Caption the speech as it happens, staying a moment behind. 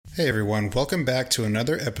Hey everyone, welcome back to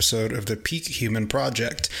another episode of the Peak Human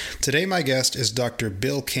Project. Today my guest is Dr.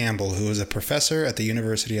 Bill Campbell, who is a professor at the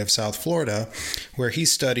University of South Florida, where he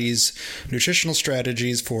studies nutritional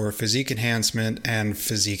strategies for physique enhancement and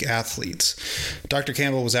physique athletes. Dr.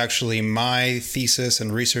 Campbell was actually my thesis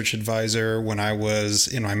and research advisor when I was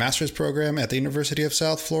in my master's program at the University of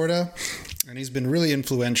South Florida, and he's been really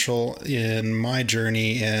influential in my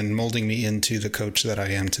journey and molding me into the coach that I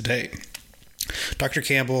am today. Dr.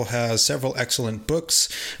 Campbell has several excellent books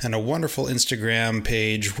and a wonderful Instagram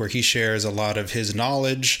page where he shares a lot of his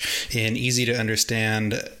knowledge in easy to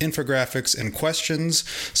understand infographics and questions,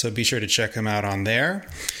 so be sure to check him out on there.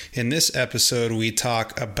 In this episode, we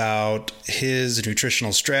talk about his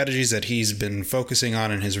nutritional strategies that he's been focusing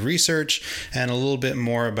on in his research and a little bit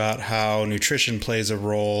more about how nutrition plays a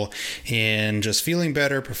role in just feeling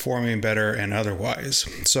better, performing better, and otherwise.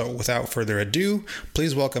 So without further ado,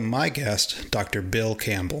 please welcome my guest, Dr. Bill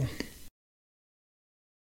Campbell.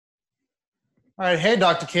 All right. Hey,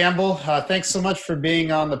 Dr. Campbell. Thanks so much for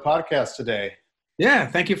being on the podcast today. Yeah,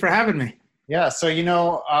 thank you for having me. Yeah. So,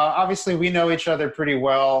 obviously we know each other pretty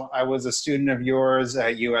well. I was a student of yours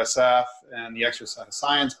at USF and the exercise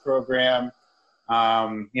science program.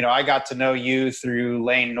 I got to know you through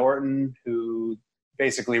Lane Norton, who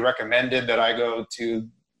basically recommended that I go to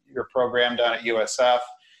your program down at USF.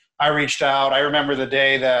 I reached out. I remember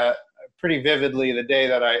pretty vividly the day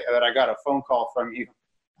that I got a phone call from you,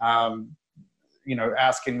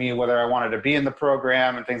 asking me whether I wanted to be in the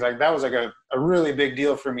program and things like that. That was like a really big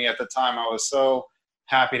deal for me at the time. I was so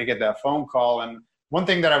happy to get that phone call. And one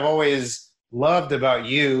thing that I've always loved about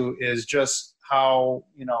you is just how,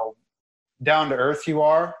 down to earth you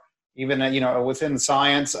are. Even, within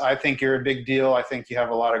science, I think you're a big deal. I think you have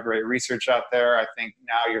a lot of great research out there. I think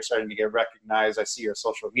now you're starting to get recognized. I see your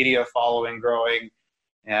social media following growing.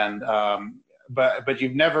 And but you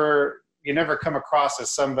never come across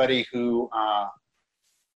as somebody who a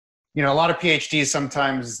lot of PhDs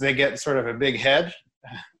sometimes they get sort of a big head,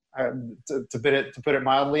 to put it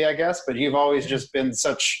mildly, I guess. But you've always just been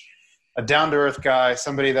such a down to earth guy,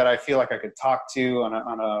 somebody that I feel like I could talk to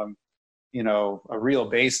on a real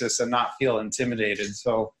basis and not feel intimidated.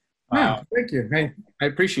 So thank you. Hey, I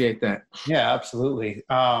appreciate that. Yeah, absolutely.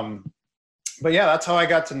 But yeah, that's how I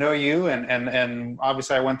got to know you. And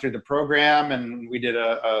obviously I went through the program and we did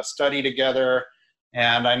a study together.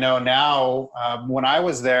 And I know now, when I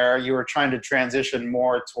was there, you were trying to transition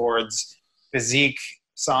more towards physique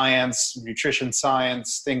science, nutrition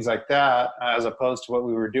science, things like that, as opposed to what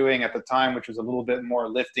we were doing at the time, which was a little bit more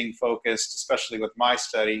lifting focused, especially with my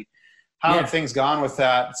study. How have things gone with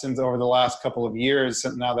that since over the last couple of years,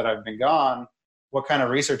 now that I've been gone? What kind of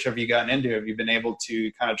research have you gotten into? Have you been able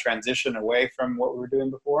to kind of transition away from what we were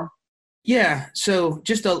doing before? Yeah. So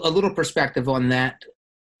just a little perspective on that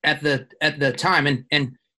at the time.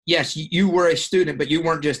 And yes, you were a student, but you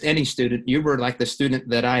weren't just any student. You were like the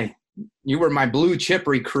student you were my blue chip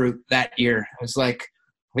recruit that year. It was like,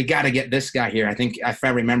 we got to get this guy here. I think if I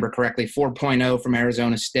remember correctly, 4.0 from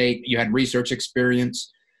Arizona State. You had research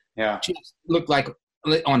experience. Yeah. Just looked like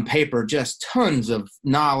on paper, just tons of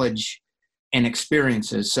knowledge and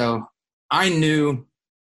experiences. So I knew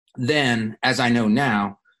then, as I know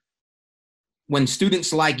now, when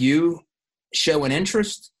students like you show an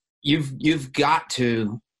interest, you've got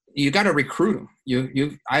to recruit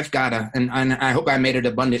them. I've got to, and I hope I made it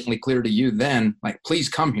abundantly clear to you then, like, please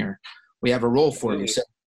come here. We have a role for you. So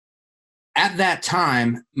at that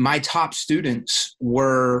time, my top students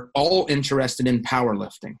were all interested in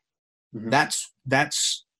powerlifting. Mm-hmm.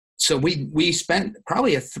 So we spent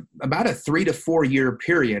probably about a 3 to 4 year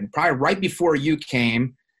period, probably right before you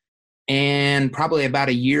came and probably about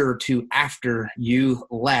a year or two after you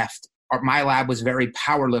left. My lab was very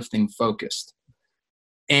powerlifting focused.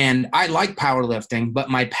 And I like powerlifting,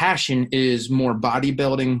 but my passion is more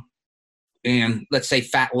bodybuilding and, let's say,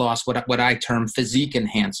 fat loss, what I term physique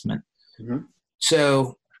enhancement. Mm-hmm.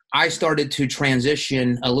 So I started to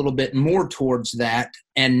transition a little bit more towards that.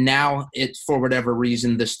 And now it's, for whatever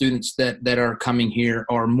reason, the students that are coming here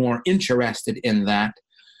are more interested in that.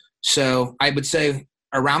 So I would say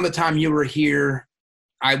around the time you were here,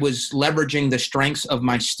 I was leveraging the strengths of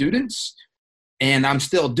my students, and I'm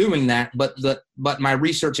still doing that. But my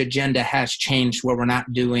research agenda has changed where we're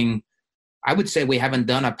not doing, I would say we haven't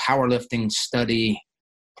done a powerlifting study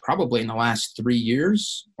probably in the last 3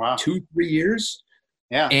 years. Wow. 2-3 years.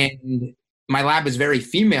 Yeah. And my lab is very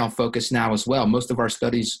female focused now as well. Most of our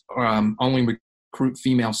studies only recruit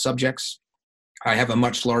female subjects. I have a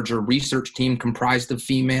much larger research team comprised of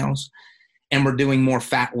females, and we're doing more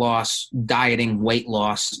fat loss, dieting, weight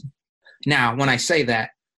loss. Now, when I say that,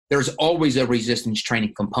 there's always a resistance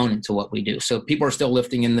training component to what we do. So people are still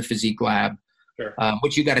lifting in the physique lab, Sure.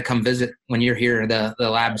 Which you got to come visit when you're here. The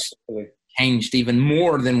lab's Absolutely. changed even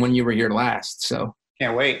more than when you were here last. So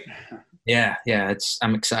Can't wait. yeah,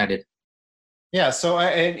 I'm excited. Yeah. So,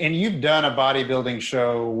 and you've done a bodybuilding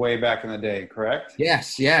show way back in the day, correct?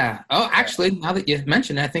 Yes, yeah. Oh, actually, now that you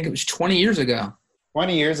mentioned it, I think it was 20 years ago.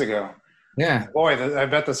 20 years ago. Yeah. Boy, I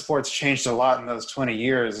bet the sport's changed a lot in those 20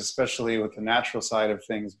 years, especially with the natural side of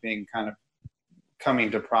things being kind of coming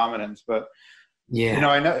to prominence. But yeah,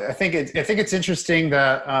 I think it's interesting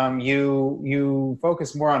that you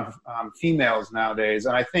focus more on females nowadays,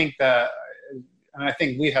 and I think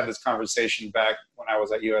we had this conversation back when I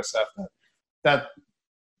was at USF that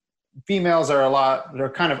females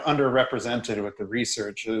they're kind of underrepresented with the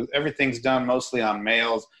research. Everything's done mostly on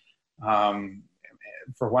males.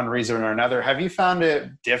 For one reason or another. Have you found it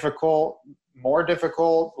difficult, more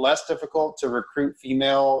difficult, less difficult to recruit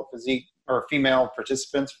female physique or female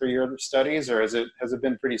participants for your studies, or has it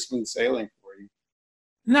been pretty smooth sailing for you?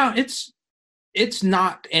 No, it's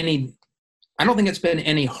not any. I don't think it's been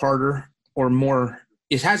any harder or more.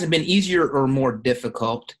 It hasn't been easier or more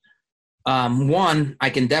difficult. One, I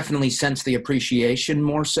can definitely sense the appreciation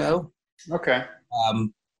more so. Okay.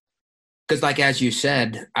 Because like, as you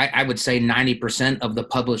said, I would say 90% of the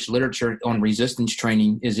published literature on resistance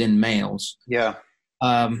training is in males. Yeah.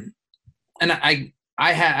 And I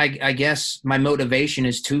guess my motivation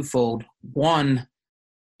is twofold. One,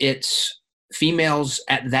 it's females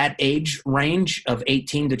at that age range of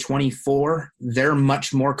 18 to 24. They're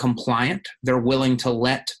much more compliant. They're willing to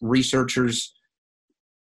let researchers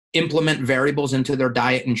implement variables into their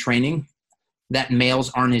diet and training that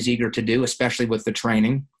males aren't as eager to do, especially with the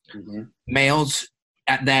training. Mm-hmm. Males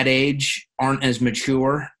at that age aren't as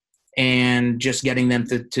mature, and just getting them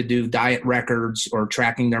to do diet records or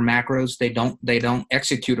tracking their macros, they don't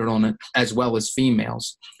execute it on it as well as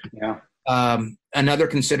females. Yeah. Another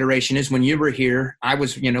consideration is when you were here, I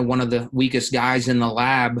was, one of the weakest guys in the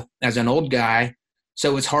lab as an old guy.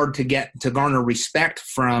 So it's hard to garner respect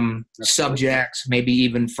from subjects, maybe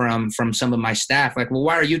even from some of my staff. Like, well,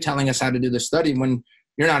 why are you telling us how to do the study when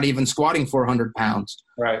you're not even squatting 400 pounds?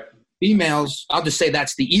 Right. Females, I'll just say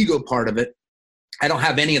that's the ego part of it. I don't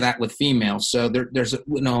have any of that with females. So there's a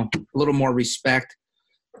little more respect.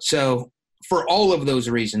 So for all of those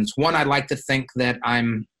reasons, one, I'd like to think that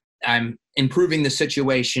I'm improving the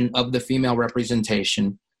situation of the female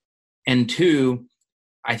representation. And two,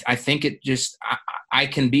 I think I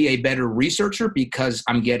can be a better researcher because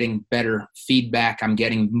I'm getting better feedback. I'm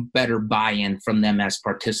getting better buy-in from them as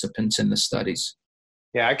participants in the studies.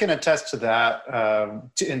 Yeah, I can attest to that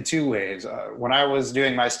in two ways. When I was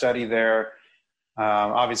doing my study there,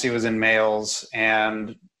 obviously it was in males,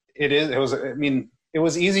 and it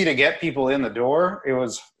was easy to get people in the door. It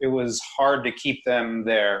was hard to keep them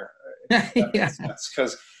there. Yeah.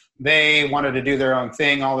 Because they wanted to do their own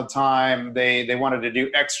thing all the time. They wanted to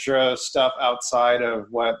do extra stuff outside of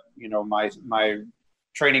what my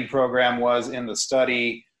training program was in the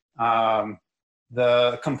study.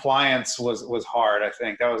 The compliance was hard. I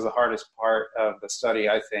think that was the hardest part of the study,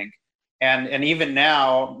 I think. And even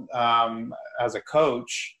now, as a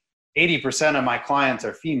coach, 80% of my clients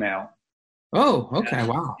are female. Oh, okay.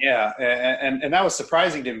 Wow. Yeah. And that was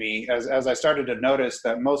surprising to me as I started to notice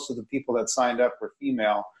that most of the people that signed up were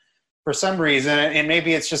female for some reason. And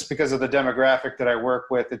maybe it's just because of the demographic that I work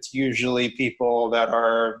with. It's usually people that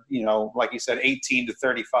are, like you said, 18 to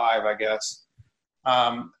 35, I guess.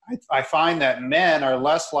 I find that men are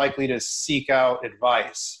less likely to seek out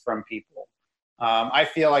advice from people. I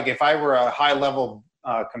feel like if I were a high-level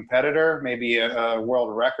competitor, maybe a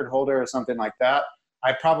world record holder or something like that,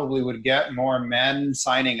 I probably would get more men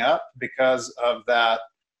signing up because of that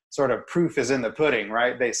sort of proof is in the pudding,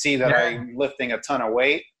 right? They see that I'm lifting a ton of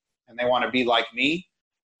weight and they want to be like me,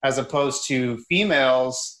 as opposed to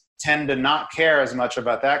females tend to not care as much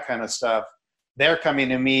about that kind of stuff. They're coming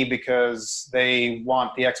to me because they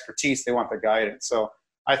want the expertise, they want the guidance. So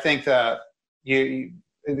I think that it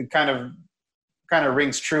kind of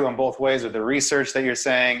rings true on both ways with the research that you're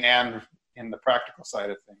saying and in the practical side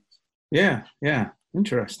of things. Yeah.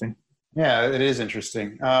 Interesting. Yeah, it is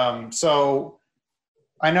interesting. So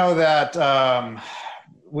I know that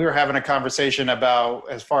we were having a conversation about,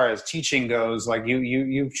 as far as teaching goes, like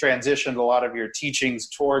you've transitioned a lot of your teachings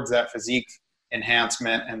towards that physique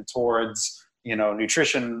enhancement and towards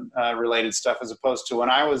nutrition related stuff, as opposed to when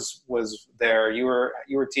I was there, you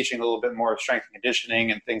were teaching a little bit more of strength and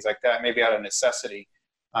conditioning and things like that, maybe out of necessity.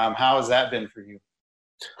 How has that been for you?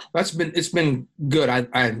 It's been good.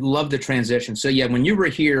 I love the transition. So yeah, when you were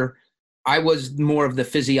here, I was more of the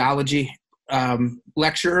physiology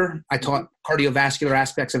lecturer. I taught cardiovascular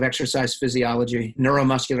aspects of exercise physiology,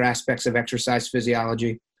 neuromuscular aspects of exercise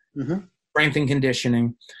physiology, strength and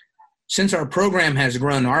conditioning. Since our program has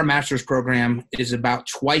grown, our master's program is about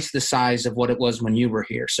twice the size of what it was when you were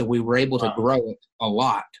here. So we were able to grow it a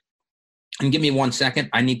lot. And give me 1 second.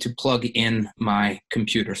 I need to plug in my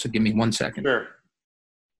computer. So give me 1 second. Sure.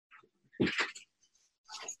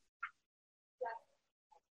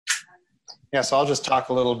 Yeah, so I'll just talk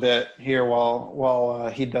a little bit here while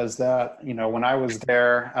he does that. You know, when I was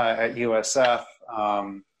there at USF,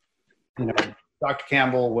 you know, Dr.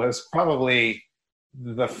 Campbell was probably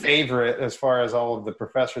the favorite as far as all of the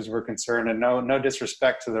professors were concerned, and no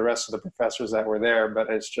disrespect to the rest of the professors that were there, but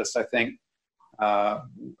it's just I think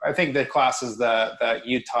the classes that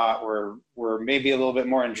you taught were maybe a little bit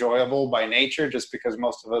more enjoyable by nature, just because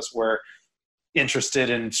most of us were interested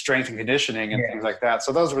in strength and conditioning and things like that.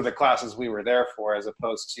 So those were the classes we were there for, as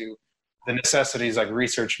opposed to the necessities like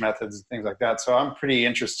research methods and things like that. So I'm pretty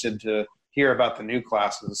interested to hear about the new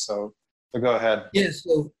classes. So go ahead. Yeah,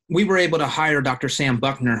 so we were able to hire Dr. Sam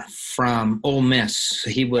Buckner from Ole Miss.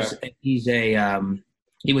 He was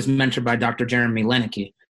mentored by Dr. Jeremy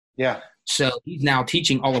Lenicky. Yeah. So he's now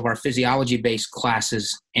teaching all of our physiology-based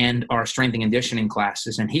classes and our strength and conditioning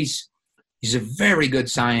classes. And he's a very good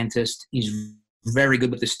scientist. He's very good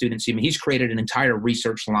with the students. I mean, he's created an entire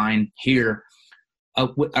research line here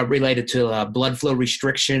related to blood flow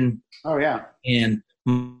restriction. Oh, yeah. And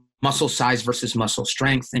muscle size versus muscle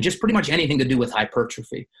strength, and just pretty much anything to do with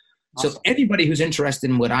hypertrophy. Awesome. So anybody who's interested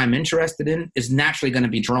in what I'm interested in is naturally going to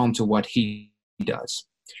be drawn to what he does.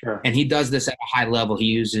 Sure. And he does this at a high level. He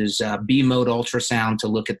uses B-mode ultrasound to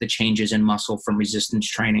look at the changes in muscle from resistance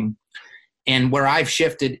training. And where I've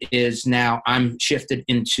shifted is now I'm shifted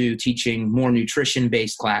into teaching more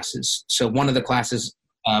nutrition-based classes. So one of the classes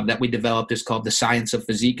that we developed is called the Science of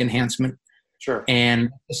Physique Enhancement. Sure. And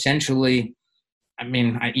essentially, I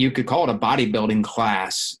mean, you could call it a bodybuilding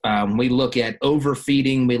class. We look at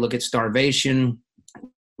overfeeding. We look at starvation.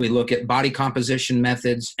 We look at body composition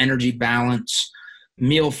methods, energy balance,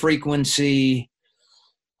 meal frequency,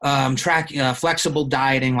 flexible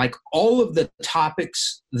dieting, like all of the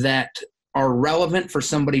topics that are relevant for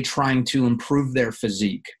somebody trying to improve their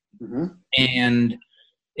physique. And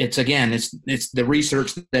it's the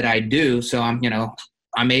research that I do. So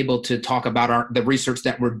I'm able to talk about the research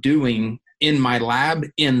that we're doing in my lab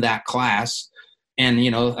in that class. And,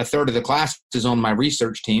 a third of the class is on my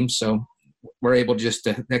research team. So we're able just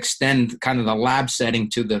to extend kind of the lab setting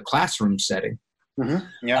to the classroom setting.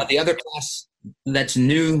 Yeah. The other class that's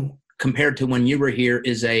new compared to when you were here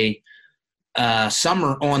is a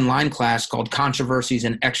summer online class called Controversies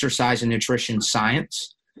in Exercise and Nutrition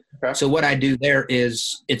Science. Okay. So what I do there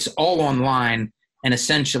is it's all online, and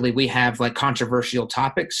essentially we have like controversial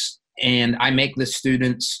topics, and I make the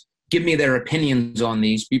students give me their opinions on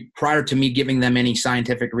these prior to me giving them any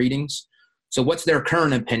scientific readings. So what's their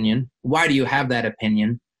current opinion? Why do you have that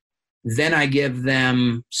opinion? Then I give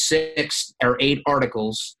them 6 or 8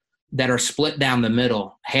 articles that are split down the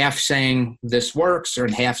middle, half saying this works or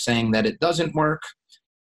half saying that it doesn't work.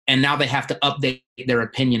 And now they have to update their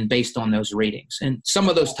opinion based on those readings. And some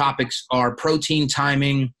of those topics are protein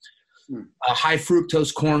timing, high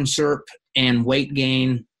fructose corn syrup and weight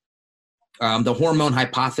gain, the hormone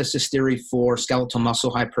hypothesis theory for skeletal muscle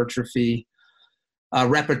hypertrophy,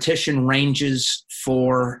 repetition ranges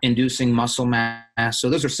for inducing muscle mass. So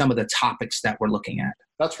those are some of the topics that we're looking at.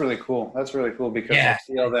 That's really cool. That's really cool because I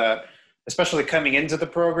feel that, especially coming into the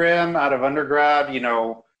program out of undergrad,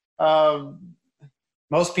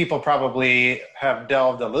 most people probably have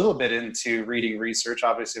delved a little bit into reading research.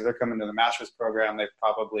 Obviously, if they're coming to the master's program, they've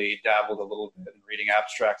probably dabbled a little bit in reading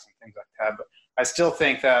abstracts and things like that. But I still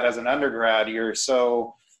think that as an undergrad, you're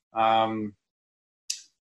so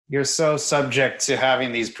subject to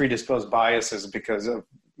having these predisposed biases because of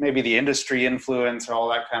maybe the industry influence or all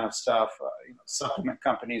that kind of stuff. Supplement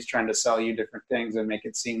companies trying to sell you different things and make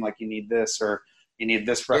it seem like you need this or you need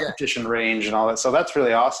this repetition range and all that. So that's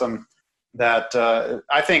really awesome. That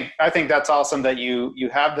I think that's awesome that you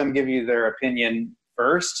have them give you their opinion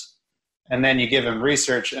first, and then you give them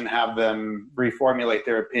research and have them reformulate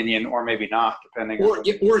their opinion, or maybe not, depending. Or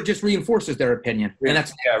it just reinforces their opinion, and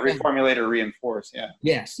that's reformulate or reinforce. Yeah.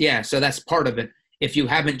 Yes. Yeah. So that's part of it. If you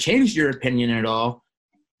haven't changed your opinion at all,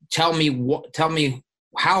 tell me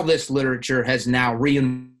how this literature has now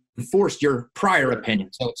reinforced your prior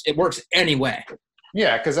opinion. So it works anyway.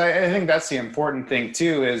 Yeah, because I think that's the important thing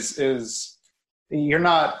too. Is you're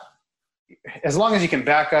not, as long as you can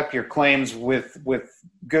back up your claims with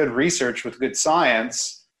good research, with good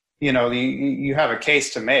science, you have a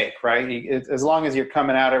case to make, right? As long as you're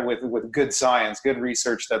coming at it with good science, good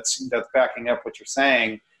research that's backing up what you're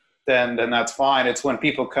saying, then that's fine. It's when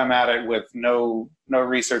people come at it with no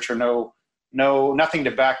research or nothing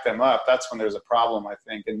to back them up, that's when there's a problem, I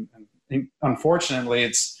think. And unfortunately,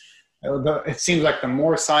 it seems like the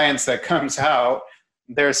more science that comes out,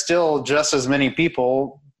 there's still just as many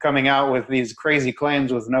people coming out with these crazy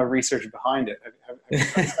claims with no research behind it. Have you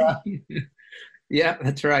noticed that? Yeah,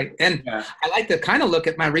 that's right. And I like to kind of look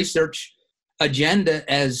at my research agenda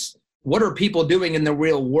as what are people doing in the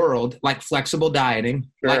real world, like flexible dieting,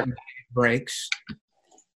 like diet breaks,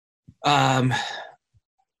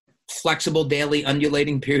 flexible daily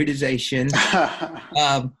undulating periodization.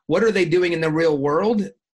 What are they doing in the real world?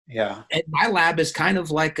 Yeah. And my lab is kind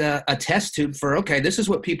of like a test tube for, okay, this is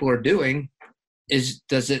what people are doing. Does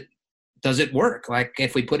it work? Like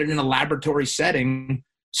if we put it in a laboratory setting.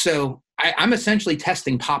 So I'm essentially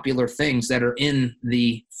testing popular things that are in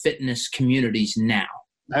the fitness communities now.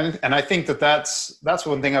 And I think that's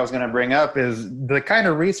one thing I was going to bring up is the kind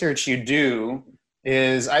of research you do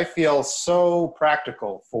is, I feel, so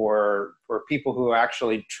practical for people who are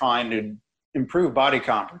actually trying to improve body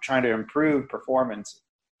comp or trying to improve performance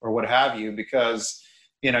or what have you, because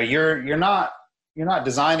you're not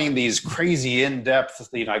designing these crazy in-depth,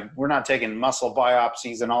 we're not taking muscle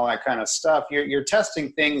biopsies and all that kind of stuff. You're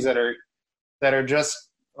testing things that are just,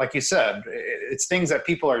 like you said, it's things that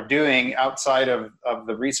people are doing outside of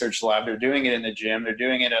the research lab. They're doing it in the gym. They're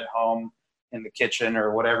doing it at home, in the kitchen,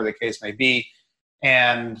 or whatever the case may be.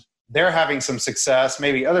 And they're having some success.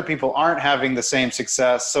 Maybe other people aren't having the same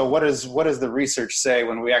success. So what does the research say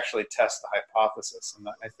when we actually test the hypothesis? And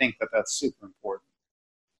I think that's super important.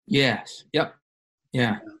 Yes. Yep.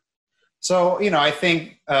 Yeah. So, I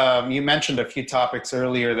think you mentioned a few topics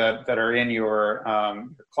earlier that are in your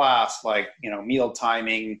class, like, meal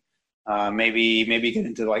timing, maybe get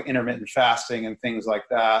into like intermittent fasting and things like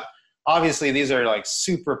that. Obviously, these are like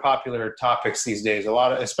super popular topics these days.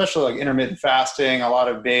 Especially like intermittent fasting, a lot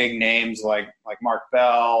of big names like Mark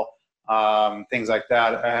Bell, things like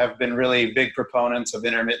that have been really big proponents of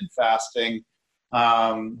intermittent fasting.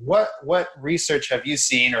 What research have you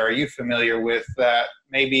seen, or are you familiar with, that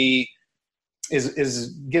maybe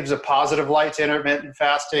gives a positive light to intermittent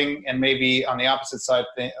fasting, and maybe on the opposite side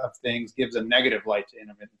of things gives a negative light to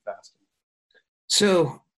intermittent fasting?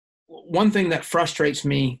 So one thing that frustrates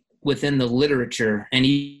me within the literature, and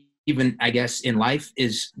even I guess in life,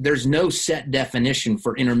 is there's no set definition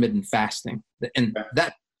for intermittent fasting. And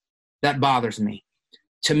that bothers me.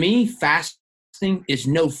 To me, fasting is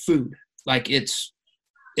no food. Like it's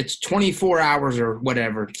 24 hours or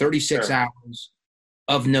whatever, 36 hours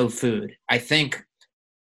of no food. I think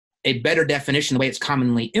a better definition, the way it's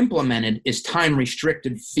commonly implemented, is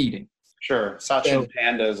time-restricted feeding. Sure. Sachin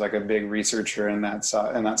Panda is like a big researcher in that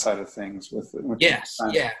side of things. Yes.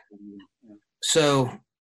 Yeah. So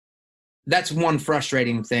that's one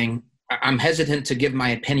frustrating thing. I'm hesitant to give my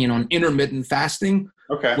opinion on intermittent fasting.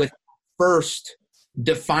 Okay. With first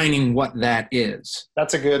defining what that is.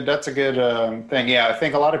 That's a good thing. Yeah. I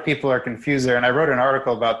think a lot of people are confused there. And I wrote an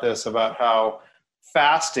article about this, about how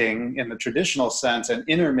fasting in the traditional sense and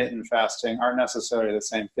intermittent fasting aren't necessarily the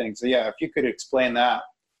same thing. So yeah, if you could explain that,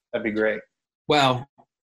 that'd be great. Well,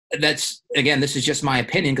 this is just my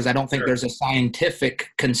opinion, because I don't think there's a scientific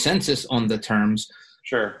consensus on the terms.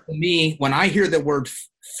 Sure. For me, when I hear the word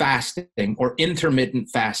fasting or intermittent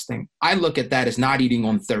fasting, I look at that as not eating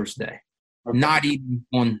on Thursday, not eating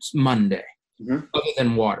on Monday, other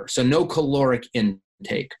than water. So no caloric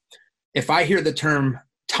intake. If I hear the term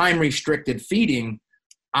time-restricted feeding,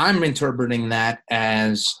 I'm interpreting that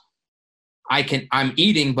as I'm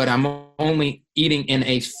eating, but I'm only eating in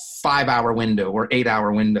a 5-hour window or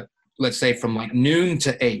 8-hour window. Let's say from like noon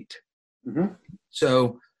to 8.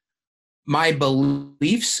 So my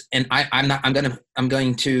beliefs, and I'm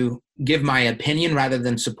going to give my opinion rather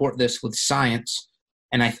than support this with science.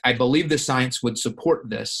 And I believe the science would support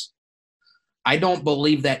this. I don't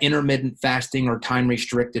believe that intermittent fasting or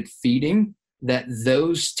time-restricted feeding, that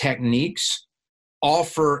those techniques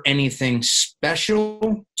offer anything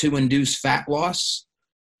special to induce fat loss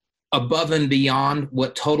above and beyond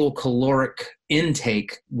what total caloric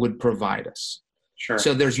intake would provide us. Sure.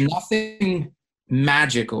 So there's nothing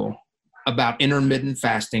magical about intermittent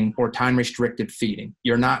fasting or time-restricted feeding.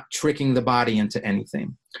 You're not tricking the body into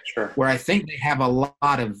anything. Sure. Where I think they have a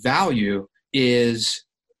lot of value is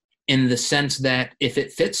in the sense that if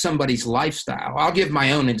it fits somebody's lifestyle. I'll give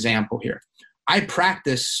my own example here. I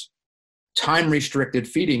practice time-restricted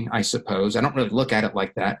feeding, I suppose. I don't really look at it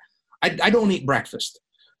like that. I don't eat breakfast.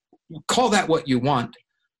 Call that what you want.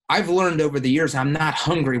 I've learned over the years I'm not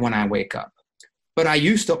hungry when I wake up. But I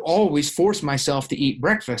used to always force myself to eat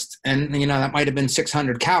breakfast. And, that might have been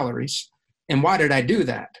 600 calories. And why did I do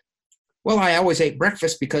that? Well, I always ate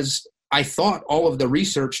breakfast because I thought all of the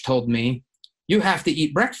research told me you have to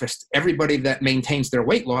eat breakfast. Everybody that maintains their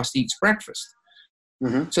weight loss eats breakfast.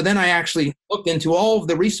 Mm-hmm. So then I actually looked into all of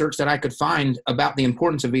the research that I could find about the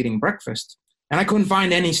importance of eating breakfast. And I couldn't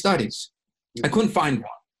find any studies. I couldn't find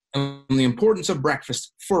one on the importance of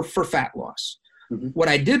breakfast for fat loss. Mm-hmm. What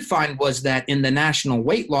I did find was that in the National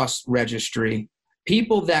Weight Loss Registry,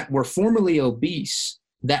 people that were formerly obese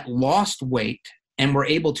that lost weight and were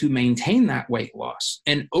able to maintain that weight loss,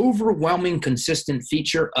 an overwhelming consistent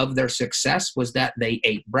feature of their success was that they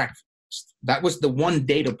ate breakfast. That was the one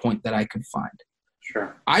data point that I could find.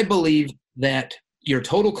 Sure. I believe that your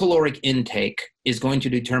total caloric intake is going to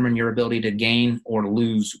determine your ability to gain or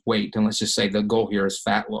lose weight. And let's just say the goal here is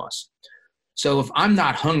fat loss. So if I'm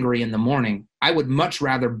not hungry in the morning, I would much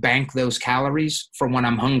rather bank those calories for when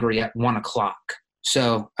I'm hungry at 1 o'clock.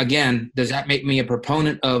 So again, does that make me a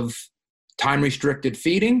proponent of time-restricted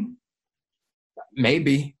feeding?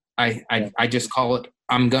 Maybe. I just call it,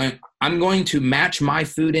 I'm going to match my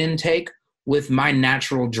food intake with my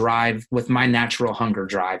natural drive, with my natural hunger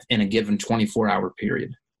drive in a given 24-hour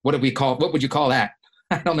period. What would you call that?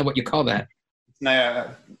 I don't know what you call that.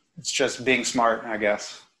 It's just being smart, I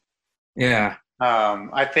guess. Yeah.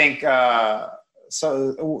 I think, with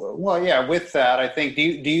that, I think, do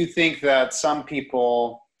you think that some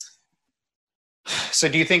people, so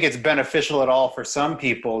do you think it's beneficial at all for some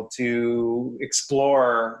people to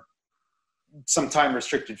explore some time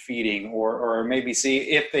restricted feeding or maybe see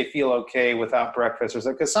if they feel okay without breakfast or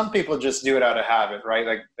something? Because some people just do it out of habit, right?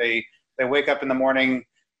 Like they wake up in the morning,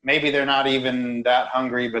 maybe they're not even that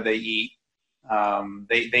hungry, but they eat.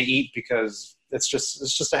 They eat because it's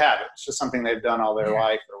just a habit. It's just something they've done all their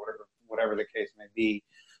life or whatever the case may be.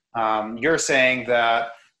 You're saying that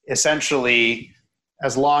essentially,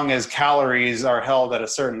 as long as calories are held at a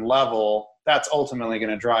certain level, that's ultimately going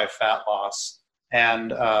to drive fat loss.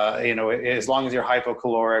 And, as long as you're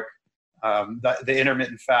hypocaloric, the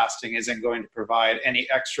intermittent fasting isn't going to provide any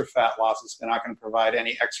extra fat loss. It's not going to provide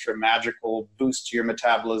any extra magical boost to your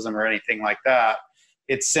metabolism or anything like that.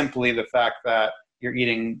 It's simply the fact that you're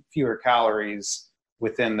eating fewer calories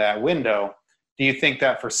within that window. Do you think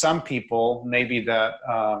that for some people, maybe that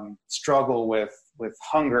struggle with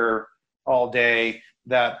hunger all day,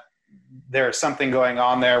 that there's something going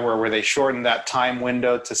on there where they shorten that time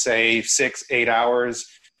window to say 6-8 hours,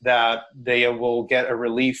 that they will get a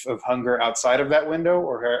relief of hunger outside of that window,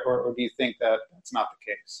 or do you think that that's not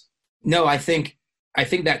the case? No, I think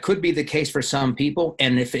that could be the case for some people,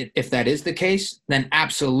 and if that is the case, then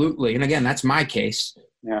absolutely. And again, that's my case.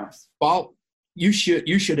 Yeah. Well, you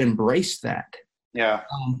should embrace that. Yeah.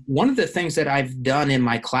 One of the things that I've done in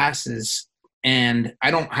my classes, and I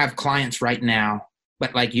don't have clients right now,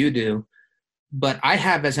 but like you do, but I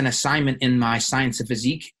have as an assignment in my Science of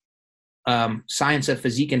Physique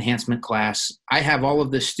enhancement class, I have all of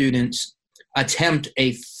the students attempt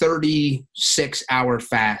a 36-hour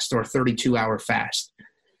fast or 32-hour fast.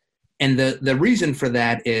 And the reason for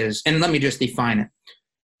that is, and let me just define it.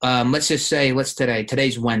 Let's just say,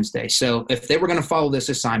 today's Wednesday. So if they were going to follow this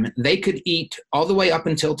assignment, they could eat all the way up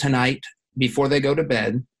until tonight before they go to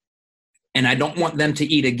bed. And I don't want them to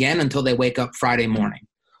eat again until they wake up Friday morning.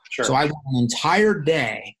 Sure. So I want an entire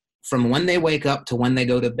day from when they wake up to when they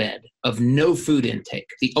go to bed of no food intake.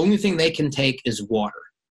 The only thing they can take is water.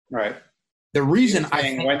 Right. The reason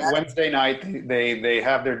Wednesday night, they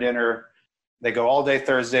have their dinner. They go all day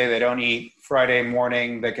Thursday. They don't eat. Friday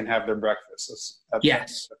morning, they can have their breakfast.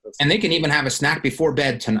 Yes. And they can even have a snack before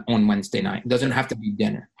bed on Wednesday night. It doesn't have to be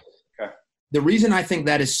dinner. Okay. The reason I think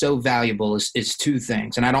that is so valuable is two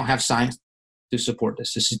things, and I don't have science to support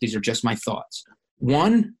this. These are just my thoughts.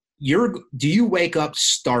 One, do you wake up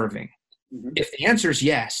starving? Mm-hmm. If the answer is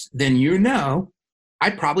yes, then I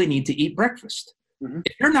probably need to eat breakfast. Mm-hmm.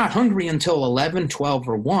 If you're not hungry until 11, 12,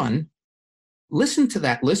 or 1, listen to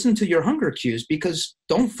that. Listen to your hunger cues, because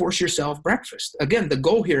don't force yourself breakfast. Again, the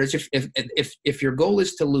goal here is if your goal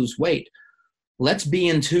is to lose weight, let's be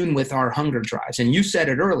in tune with our hunger drives. And you said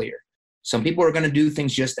it earlier. Some people are going to do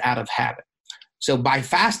things just out of habit. So by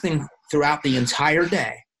fasting throughout the entire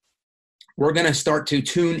day, we're going to start to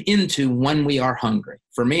tune into when we are hungry.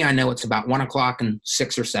 For me, I know it's about 1 o'clock and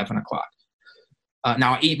 6 or 7 o'clock.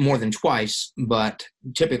 Now I eat more than twice, but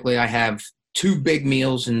typically I have 2 big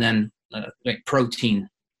meals and then like protein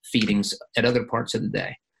feedings at other parts of the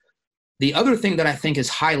day. The other thing that I think is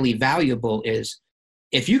highly valuable is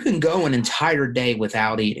if you can go an entire day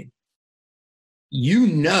without eating, you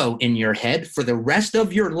know in your head for the rest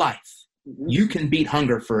of your life, you can beat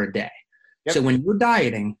hunger for a day. Yep. So when you're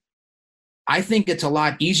dieting, I think it's a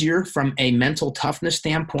lot easier from a mental toughness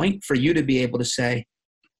standpoint for you to be able to say,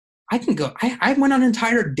 I can go, I went an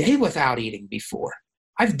entire day without eating before.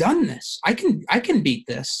 I've done this. I can beat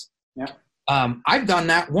this. Yeah. I've done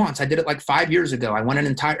that once. I did it like 5 years ago. I went an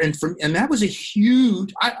entire, and that was a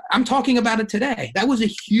huge, I'm talking about it today. That was a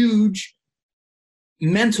huge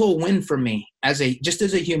mental win for me just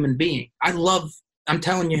as a human being. I'm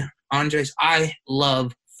telling you, Andres, I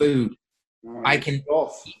love food. I can,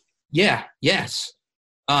 yeah, yes.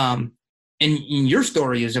 And your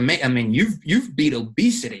story is amazing. I mean, you've beat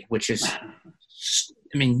obesity, which is,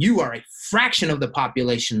 I mean, you are a fraction of the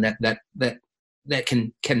population that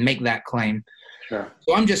can make that claim. Sure.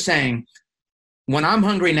 So I'm just saying, when I'm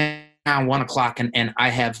hungry now, 1 o'clock, and I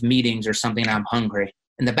have meetings or something, and I'm hungry,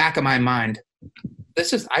 in the back of my mind,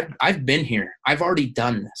 I've been here. I've already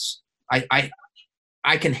done this.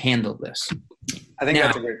 I can handle this. I think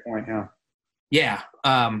that's a great point. Yeah. Yeah.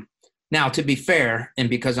 Now, to be fair, and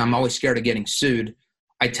because I'm always scared of getting sued,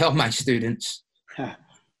 I tell my students,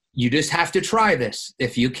 you just have to try this.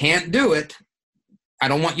 If you can't do it, I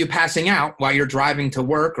don't want you passing out while you're driving to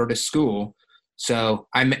work or to school. So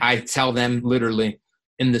I tell them literally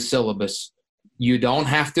in the syllabus, you don't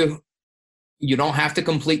have to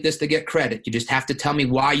complete this to get credit. You just have to tell me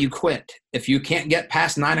why you quit. If you can't get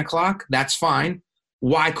past 9 o'clock, that's fine.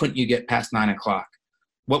 Why couldn't you get past 9 o'clock?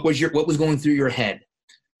 What was going through your head?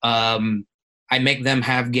 I make them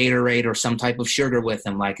have Gatorade or some type of sugar with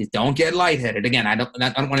them. Like, don't get lightheaded. Again, I don't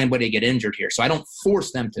want anybody to get injured here. So I don't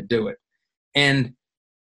force them to do it. And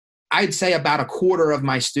I'd say about a quarter of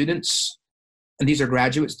my students, and these are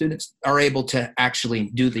graduate students, are able to actually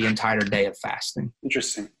do the entire day of fasting.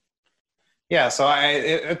 Interesting. Yeah. So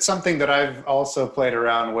it's something that I've also played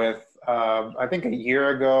around with. I think a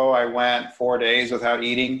year ago, I went 4 days without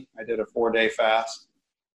eating. I did a 4-day fast.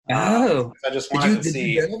 Oh, I just wanted to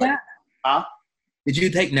see. Did you know that? Huh? Did you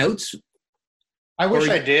take notes? I wish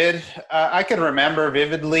I did. I can remember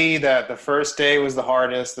vividly that the first day was the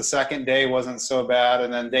hardest. The second day wasn't so bad.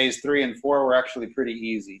 And then days 3 and 4 were actually pretty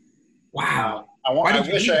easy. Wow.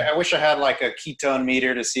 I wish I had like a ketone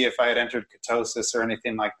meter to see if I had entered ketosis or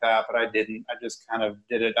anything like that, but I didn't. I just kind of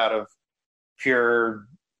did it out of pure,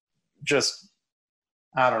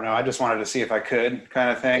 I don't know. I just wanted to see if I could kind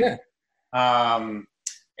of thing. Yeah.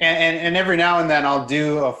 And every now and then I'll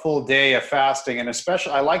do a full day of fasting, and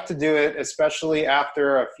especially I like to do it especially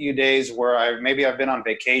after a few days where I've been on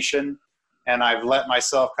vacation and I've let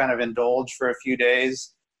myself kind of indulge for a few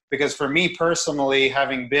days. Because for me personally,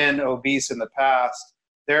 having been obese in the past,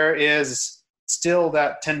 there is still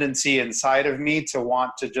that tendency inside of me to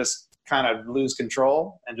want to just kind of lose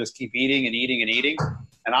control and just keep eating and eating and eating.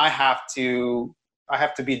 And I have to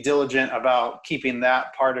be diligent about keeping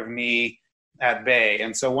that part of me at bay.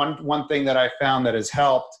 And so one thing that I found that has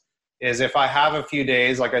helped is if I have a few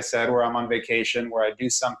days, like I said, where I'm on vacation, where I do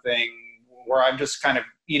something where I'm just kind of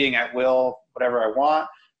eating at will, whatever I want.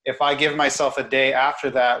 If I give myself a day after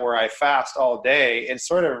that where I fast all day, it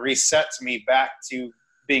sort of resets me back to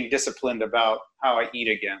being disciplined about how I eat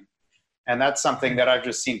again. And that's something that I've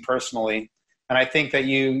just seen personally. And I think that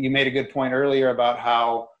you made a good point earlier about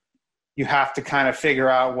how you have to kind of figure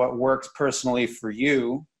out what works personally for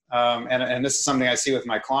you. And this is something I see with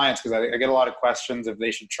my clients because I get a lot of questions if they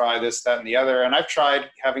should try this, that, and the other. And I've tried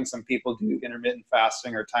having some people do intermittent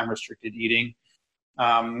fasting or time-restricted eating,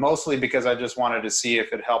 mostly because I just wanted to see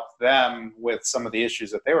if it helped them with some of the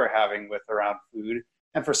issues that they were having with around food.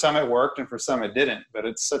 And for some it worked and for some it didn't. But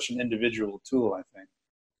it's such an individual tool, I think.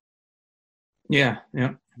 Yeah.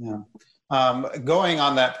 Going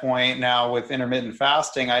on that point now with intermittent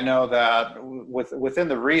fasting, I know that within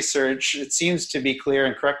the research, it seems to be clear,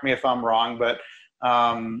 and correct me if I'm wrong, but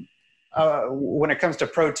when it comes to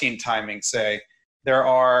protein timing, say,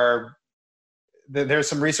 there's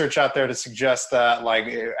some research out there to suggest that like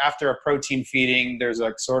after a protein feeding, there's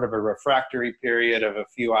a sort of a refractory period of a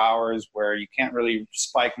few hours where you can't really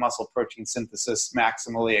spike muscle protein synthesis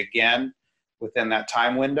maximally again within that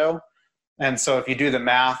time window. And so if you do the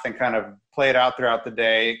math and kind of play it out throughout the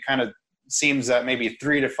day, it kind of seems that maybe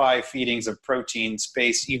 3 to 5 feedings of protein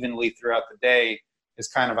spaced evenly throughout the day is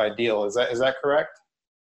kind of ideal. Is that correct?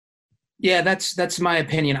 Yeah, that's my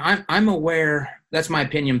opinion. I'm aware, that's my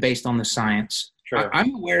opinion based on the science. Sure.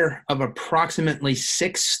 I'm aware of approximately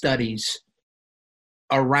 6 studies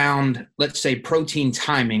around, let's say, protein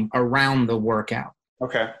timing around the workout.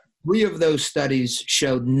 Okay. 3 of those studies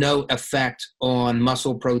showed no effect on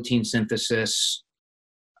muscle protein synthesis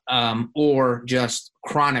or just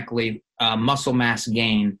chronically muscle mass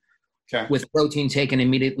gain Okay. with protein taken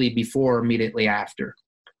immediately before or immediately after.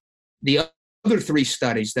 The other 3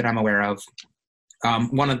 studies that I'm aware of, I'm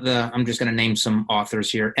just going to name some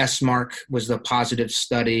authors here. SMARC was the positive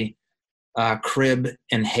study. Cribb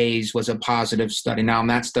and Hayes was a positive study. Now, in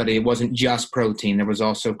that study, it wasn't just protein. There was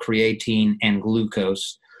also creatine and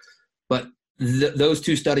glucose. But those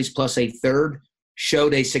 2 studies plus a third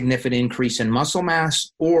showed a significant increase in muscle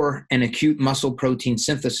mass or an acute muscle protein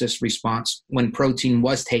synthesis response when protein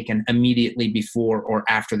was taken immediately before or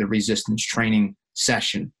after the resistance training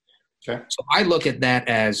session. Okay. So I look at that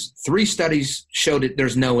as 3 studies showed that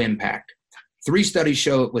there's no impact. 3 studies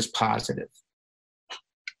show it was positive.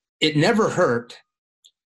 It never hurt.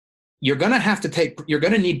 You're going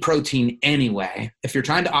to need protein anyway. If you're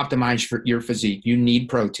trying to optimize for your physique, you need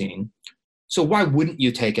protein. So why wouldn't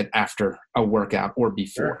you take it after a workout or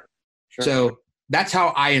before? Sure. So that's how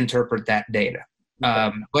I interpret that data.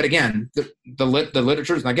 Okay. But again, the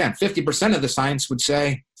literature, and again, 50% of the science would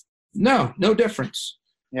say, no difference.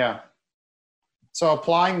 Yeah. So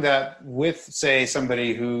applying that with, say,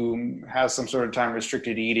 somebody who has some sort of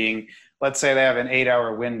time-restricted eating, let's say they have an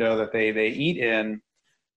 8-hour window that they eat in,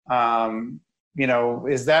 are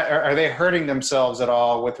they hurting themselves at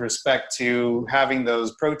all with respect to having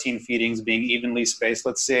those protein feedings being evenly spaced?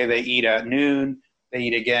 Let's say they eat at noon, they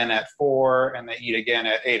eat again at 4, and they eat again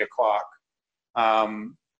at 8 o'clock.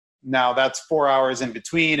 Now that's 4 hours in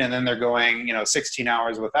between, and then they're going, 16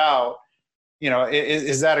 hours without.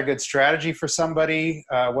 Is that a good strategy for somebody?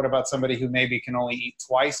 What about somebody who maybe can only eat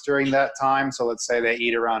twice during that time? So let's say they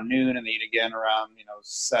eat around noon and they eat again around,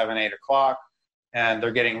 7, 8 o'clock, and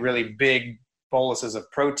they're getting really big boluses of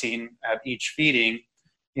protein at each feeding.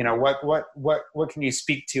 What can you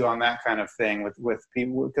speak to on that kind of thing with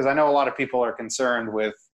people? Because I know a lot of people are concerned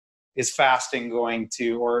with, is fasting going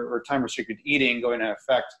to, or time restricted eating going to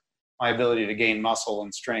affect my ability to gain muscle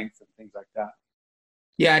and strength and things like that?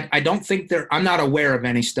 Yeah, I don't think I'm not aware of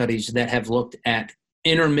any studies that have looked at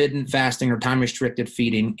intermittent fasting or time-restricted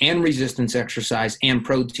feeding and resistance exercise and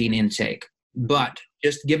protein intake. But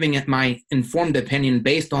just giving it my informed opinion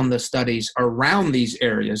based on the studies around these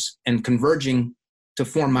areas and converging to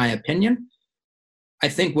form my opinion, I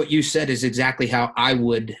think what you said is exactly how I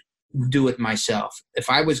would do it myself.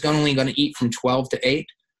 If I was only going to eat from 12 to 8,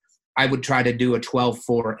 I would try to do a 12,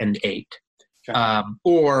 4, and 8. Okay.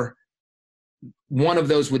 Or one of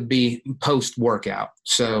those would be post-workout.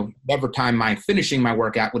 So whatever time I'm finishing my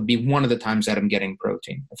workout would be one of the times that I'm getting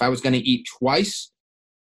protein. If I was going to eat twice,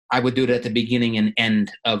 I would do it at the beginning and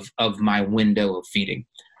end of my window of feeding.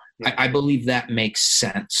 Yeah. I believe that makes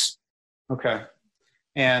sense. Okay.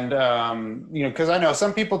 And, because I know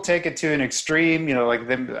some people take it to an extreme,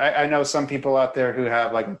 I know some people out there who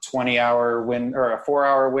have like a 20-hour or a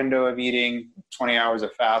 4-hour window of eating, 20 hours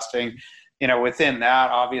of fasting. Within that,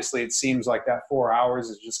 obviously, it seems like that 4 hours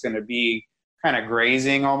is just going to be kind of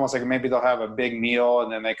grazing, almost like maybe they'll have a big meal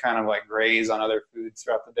and then they kind of like graze on other foods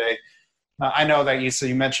throughout the day. I know that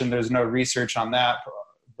you mentioned there's no research on that,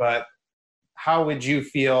 but how would you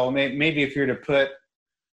feel, maybe if you were to put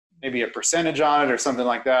maybe a percentage on it or something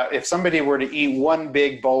like that, if somebody were to eat one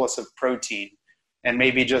big bolus of protein and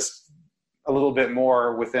maybe just a little bit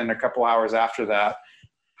more within a couple hours after that,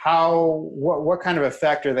 what kind of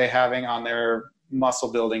effect are they having on their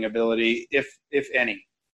muscle building ability, if any?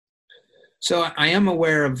 So I am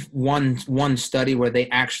aware of one study where they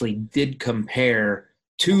actually did compare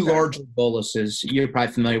 2 larger boluses. You're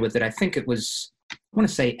probably familiar with it. I think it was, I want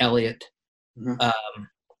to say Elliott,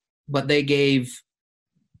 but they gave,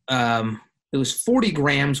 it was 40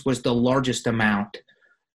 grams was the largest amount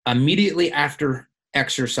immediately after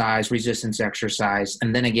resistance exercise,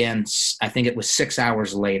 and then again, I think it was 6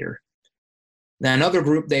 hours later. Then another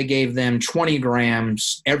group, they gave them 20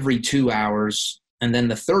 grams every 2 hours, and then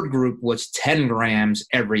the third group was 10 grams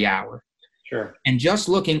every hour. Sure. And just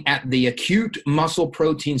looking at the acute muscle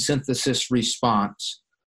protein synthesis response,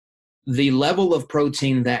 the level of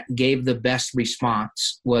protein that gave the best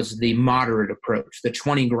response was the moderate approach, the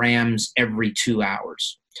 20 grams every 2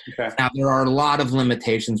 hours. Okay. Now, there are a lot of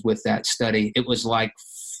limitations with that study. It was like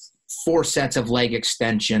 4 sets of leg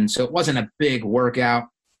extension, so it wasn't a big workout.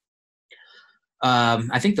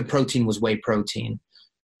 I think the protein was whey protein.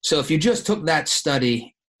 So if you just took that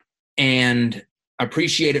study and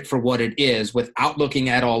appreciate it for what it is without looking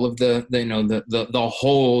at all of the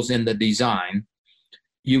holes in the design,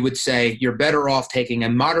 you would say you're better off taking a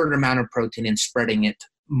moderate amount of protein and spreading it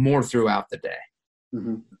more throughout the day.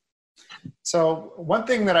 Mm-hmm. So one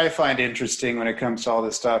thing that I find interesting when it comes to all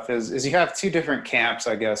this stuff is you have 2 different camps,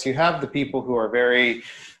 I guess. You have the people who are very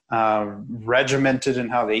regimented in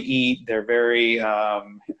how they eat. They're very,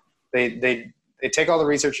 they they take all the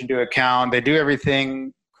research into account. They do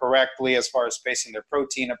everything correctly as far as spacing their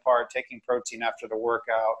protein apart, taking protein after the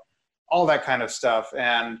workout, all that kind of stuff.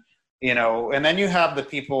 And, and then you have the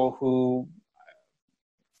people who,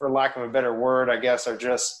 for lack of a better word, I guess, are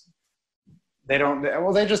just, they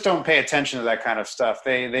just don't pay attention to that kind of stuff.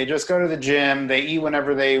 They just go to the gym, they eat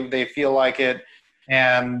whenever they feel like it.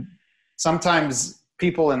 And sometimes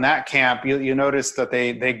people in that camp, you notice that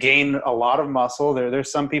they gain a lot of muscle.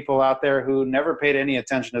 There's some people out there who never paid any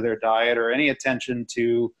attention to their diet or any attention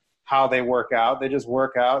to how they work out. They just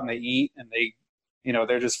work out and they eat, and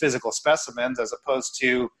they're just physical specimens, as opposed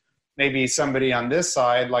to maybe somebody on this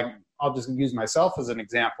side. Like, I'll just use myself as an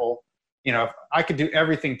example. If I could do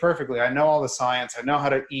everything perfectly, I know all the science, I know how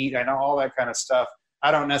to eat, I know all that kind of stuff,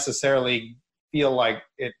 I don't necessarily feel like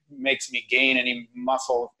it makes me gain any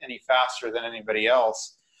muscle any faster than anybody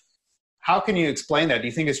else. How can you explain that? Do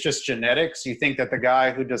you think it's just genetics? Do you think that the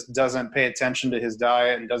guy who just doesn't pay attention to his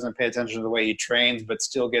diet and doesn't pay attention to the way he trains but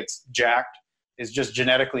still gets jacked is just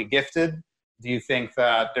genetically gifted? Do you think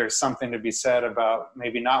that there's something to be said about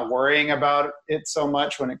maybe not worrying about it so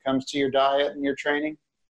much when it comes to your diet and your training?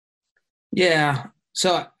 Yeah.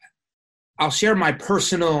 So I'll share my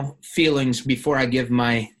personal feelings before I give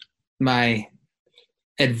my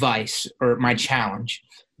advice or my challenge.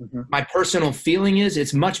 Mm-hmm. My personal feeling is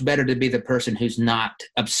it's much better to be the person who's not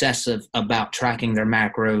obsessive about tracking their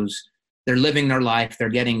macros. They're living their life. They're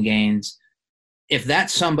getting gains. If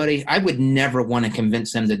that's somebody, I would never want to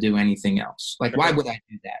convince them to do anything else. Like, why would I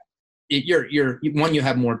do that? You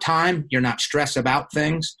have more time. You're not stressed about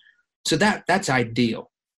things. So that's ideal.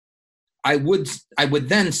 I would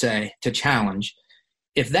then say, to challenge,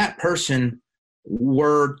 if that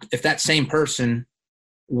same person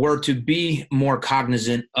were to be more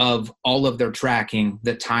cognizant of all of their tracking,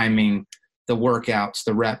 the timing, the workouts,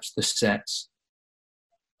 the reps, the sets,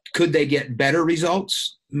 could they get better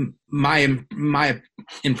results? My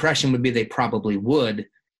impression would be they probably would,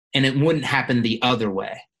 and it wouldn't happen the other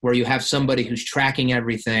way, where you have somebody who's tracking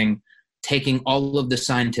everything, taking all of the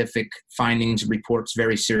scientific findings, reports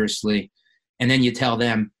very seriously, and then you tell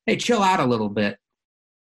them, hey, chill out a little bit.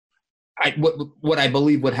 What I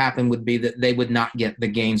believe would happen would be that they would not get the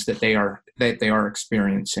gains that they are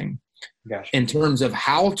experiencing. Gotcha. In terms of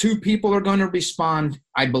how two people are going to respond,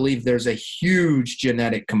 I believe there's a huge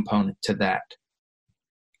genetic component to that,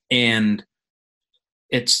 and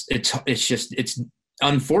it's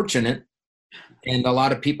unfortunate, and a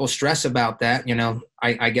lot of people stress about that.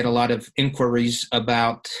 I get a lot of inquiries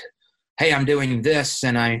about, hey, I'm doing this,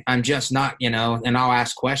 and I'm just not, and I'll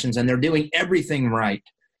ask questions, and they're doing everything right.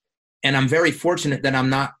 And I'm very fortunate that I'm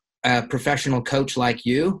not a professional coach like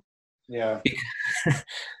you. Yeah.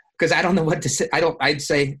 Because I don't know what to say. I'd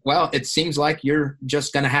say, well, it seems like you're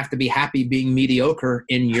just going to have to be happy being mediocre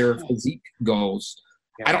in your physique goals.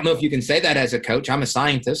 Yeah. I don't know if you can say that as a coach. I'm a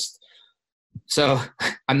scientist. So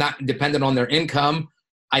I'm not dependent on their income.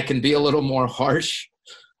 I can be a little more harsh.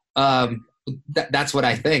 That's what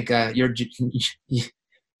I think.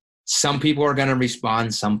 Some people are going to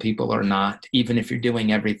respond, some people are not, even if you're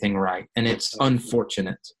doing everything right. And it's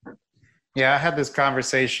unfortunate. Yeah, I had this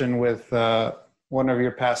conversation with one of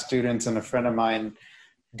your past students and a friend of mine,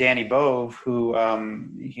 Danny Bove, who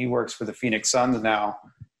he works for the Phoenix Suns now.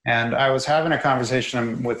 And I was having a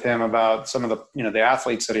conversation with him about some of the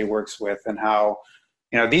athletes that he works with, and how,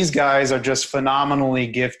 these guys are just phenomenally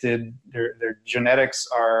gifted. Their genetics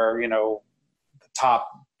are, the top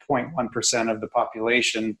 0.1% of the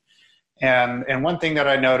population. And one thing that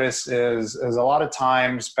I notice is a lot of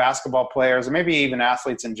times basketball players, or maybe even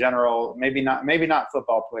athletes in general, maybe not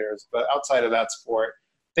football players, but outside of that sport,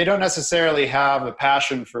 they don't necessarily have a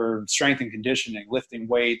passion for strength and conditioning, lifting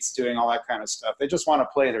weights, doing all that kind of stuff. They just want to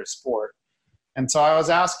play their sport. And so I was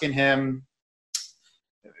asking him,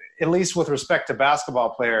 at least with respect to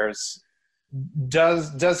basketball players,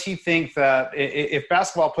 does he think that if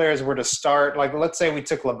basketball players were to start, like, let's say we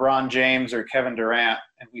took LeBron James or Kevin Durant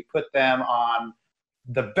and we put them on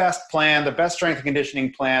the best plan, the best strength and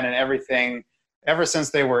conditioning plan and everything ever since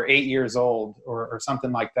they were 8 years old or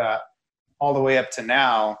something like that, all the way up to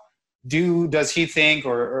now, does he think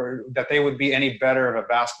or that they would be any better of a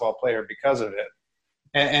basketball player because of it?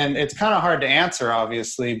 And it's kind of hard to answer,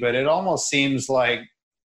 obviously, but it almost seems like,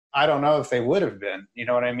 I don't know if they would have been. You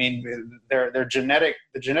know what I mean? The genetic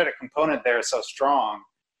component there is so strong.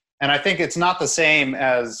 And I think it's not the same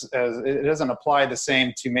as it doesn't apply the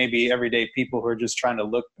same to maybe everyday people who are just trying to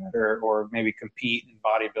look better or maybe compete in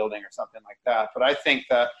bodybuilding or something like that. But I think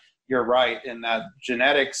that you're right in that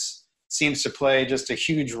genetics seems to play just a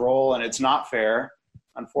huge role, and it's not fair.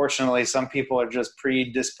 Unfortunately, some people are just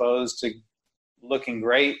predisposed to looking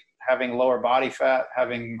great having lower body fat,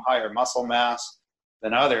 having higher muscle mass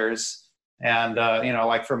than others. And,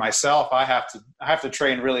 like for myself, I have to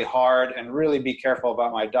train really hard and really be careful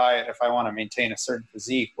about my diet if I want to maintain a certain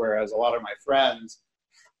physique. Whereas a lot of my friends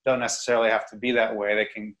don't necessarily have to be that way.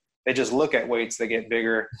 They just look at weights, they get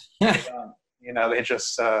bigger. They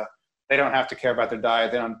just, they don't have to care about their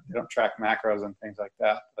diet. They don't track macros and things like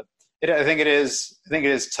that. But I think it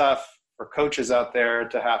is tough for coaches out there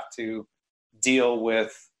to have to deal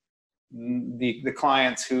with the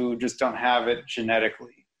clients who just don't have it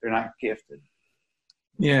genetically. They're not gifted.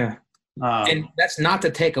 Yeah. And that's not to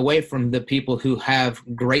take away from the people who have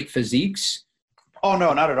great physiques. Oh,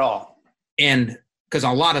 no, not at all. And because a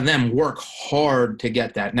lot of them work hard to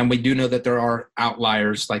get that. Now, we do know that there are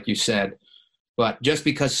outliers, like you said. But just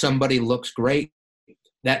because somebody looks great,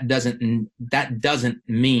 that doesn't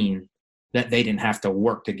mean that they didn't have to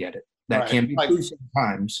work to get it. That can be true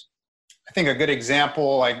sometimes. I think a good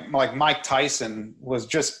example, like Mike Tyson, was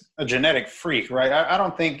just a genetic freak, right? I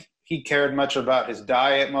don't think he cared much about his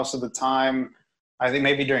diet most of the time. I think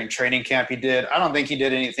maybe during training camp he did. I don't think he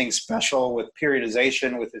did anything special with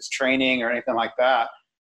periodization with his training or anything like that.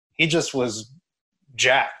 He just was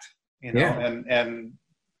jacked, and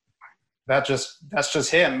that's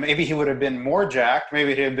just him. Maybe he would have been more jacked.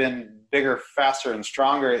 Maybe he'd have been bigger, faster, and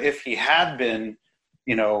stronger if he had been,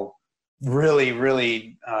 really,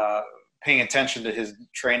 really paying attention to his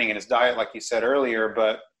training and his diet, like you said earlier.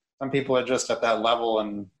 But some people are just at that level,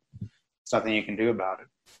 and there's nothing you can do about it.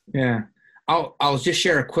 Yeah. I'll just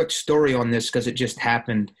share a quick story on this because it just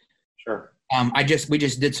happened. Sure. We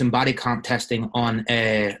just did some body comp testing on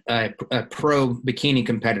a pro bikini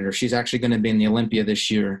competitor. She's actually going to be in the Olympia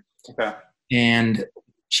this year. Okay. And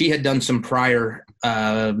she had done some prior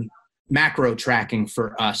macro tracking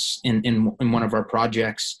for us in one of our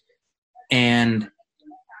projects. And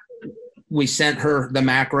we sent her the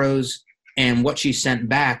macros, and what she sent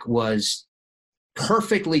back was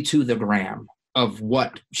perfectly to the gram of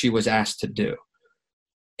what she was asked to do.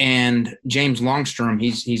 And James Longstrom,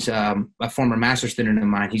 he's a former master student of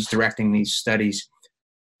mine. He's directing these studies.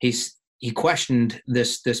 He questioned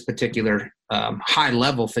this particular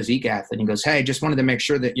high-level physique athlete. He goes, "Hey, just wanted to make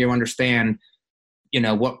sure that you understand, you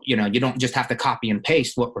don't just have to copy and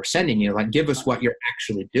paste what we're sending you. Like, give us what you're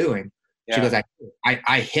actually doing." Yeah. She goes,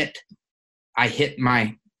 I hit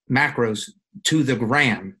my macros to the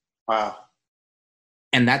gram. Wow.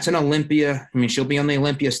 And that's an Olympia. I mean, she'll be on the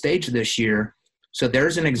Olympia stage this year. So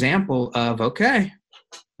there's an example of, okay,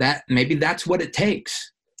 that maybe that's what it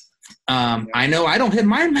takes. I know I don't hit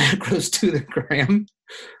my macros to the gram.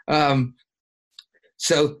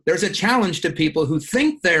 So there's a challenge to people who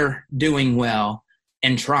think they're doing well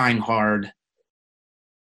and trying hard.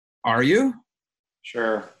 Are you?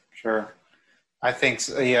 Sure. I think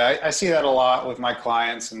so. Yeah, I see that a lot with my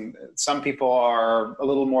clients, and some people are a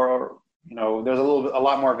little more, there's a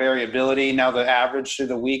lot more variability. Now the average through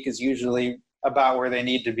the week is usually about where they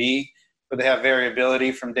need to be, but they have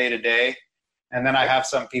variability from day to day. And then I have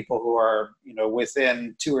some people who are,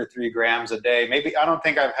 within 2 or 3 grams a day. Maybe I don't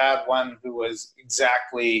think I've had one who was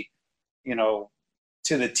exactly, to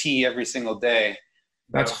the T every single day.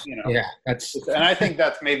 And I think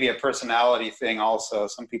that's maybe a personality thing also.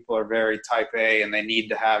 Some people are very type A and they need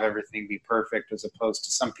to have everything be perfect, as opposed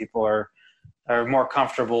to some people are more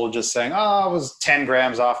comfortable just saying, "Oh, I was 10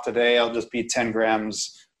 grams off today. I'll just be 10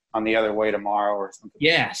 grams on the other way tomorrow," or something.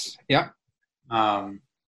 Yes. Yep.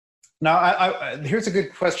 Now, here's a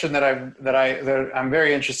good question that I'm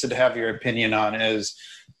very interested to have your opinion on is,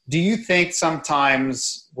 do you think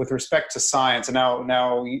sometimes with respect to science, and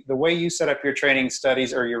now the way you set up your training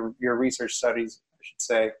studies or your research studies, I should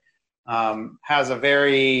say, has a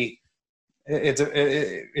very,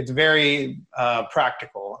 it's very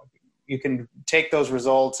practical. You can take those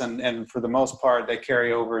results and for the most part, they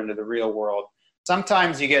carry over into the real world.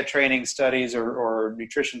 Sometimes you get training studies or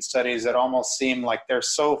nutrition studies that almost seem like they're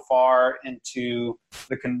so far into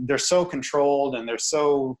they're so controlled and they're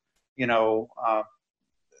so,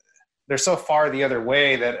 they're so far the other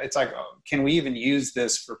way that it's like, can we even use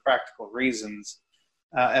this for practical reasons?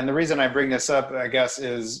 And the reason I bring this up, I guess,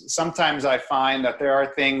 is sometimes I find that there are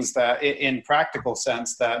things that in practical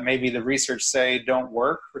sense that maybe the research say don't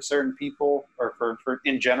work for certain people or for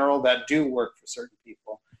in general that do work for certain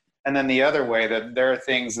people. And then the other way, that there are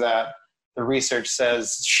things that the research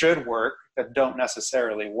says should work that don't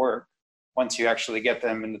necessarily work once you actually get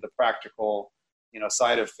them into the practical,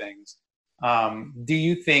 side of things. Do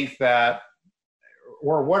you think that,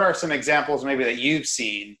 or what are some examples maybe that you've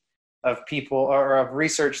seen of people or of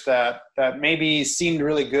research that maybe seemed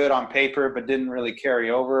really good on paper but didn't really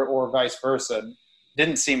carry over, or vice versa?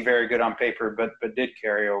 didn't seem very good on paper, but did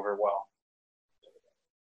carry over well.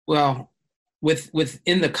 Well,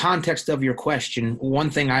 within the context of your question, one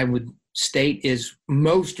thing I would state is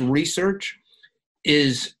most research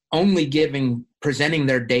is only presenting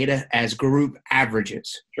their data as group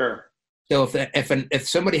averages. Sure. So if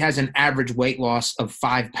somebody has an average weight loss of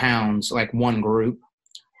 5 pounds, like one group,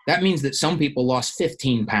 that means that some people lost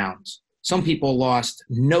 15 pounds. Some people lost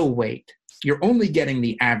no weight. You're only getting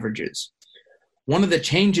the averages. One of the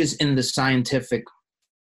changes in the scientific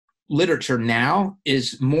literature now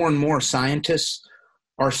is more and more scientists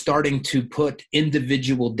are starting to put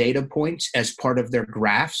individual data points as part of their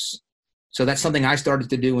graphs. So that's something I started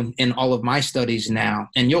to do in all of my studies now.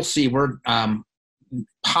 And you'll see we're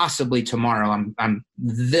possibly tomorrow, I'm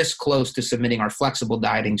this close to submitting our flexible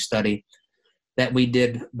dieting study that we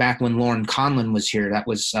did back when Lauren Conlon was here. That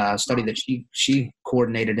was a study that she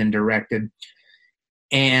coordinated and directed.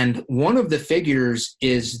 And one of the figures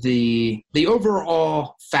is the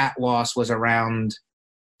overall fat loss was around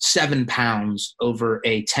 7 pounds over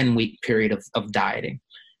a 10-week period of dieting.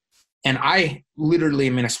 And I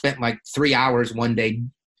spent like 3 hours one day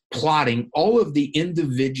plotting all of the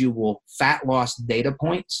individual fat loss data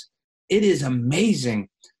points. It is amazing.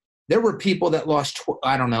 There were people that lost,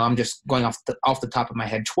 I'm just going off the top of my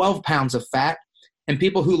head, 12 pounds of fat, and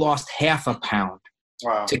people who lost half a pound.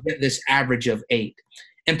 Wow. To get this average of 8.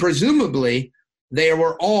 And presumably, they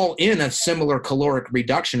were all in a similar caloric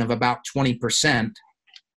reduction of about 20%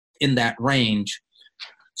 in that range.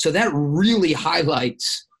 So that really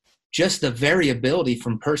highlights just the variability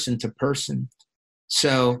from person to person.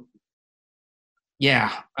 So,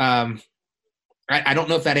 yeah, I don't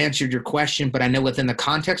know if that answered your question, but I know within the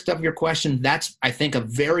context of your question, that's, I think, a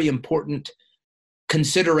very important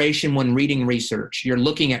consideration when reading research. You're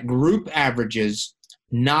looking at group averages,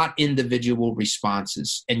 not individual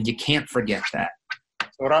responses, and you can't forget that. So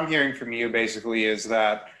what I'm hearing from you basically is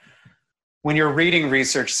that when you're reading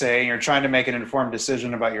research, say, and you're trying to make an informed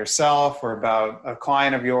decision about yourself or about a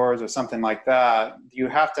client of yours or something like that, you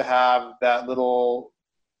have to have that little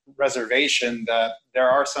reservation that there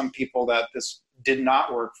are some people that this did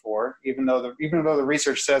not work for, even though the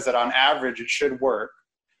research says that on average it should work.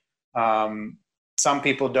 Some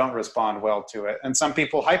people don't respond well to it, and some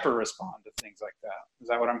people hyper respond to things like that. Is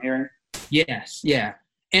that what I'm hearing? Yes, yeah.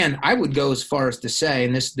 And I would go as far as to say,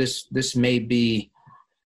 and this may be,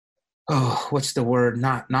 what's the word?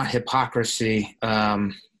 Not hypocrisy.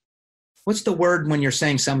 What's the word when you're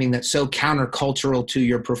saying something that's so countercultural to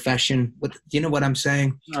your profession? Do you know what I'm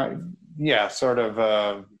saying? Yeah, sort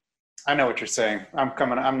of. I know what you're saying.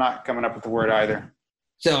 I'm not coming up with the word either.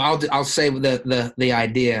 So I'll say the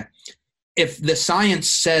idea. If the science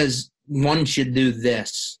says one should do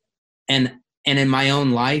this, and in my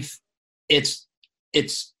own life, it's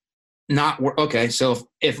not okay. So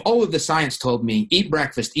if all of the science told me eat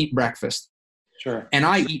breakfast, sure, and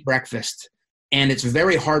I eat breakfast, and it's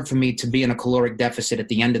very hard for me to be in a caloric deficit at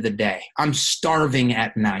the end of the day, I'm starving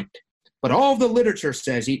at night, but all the literature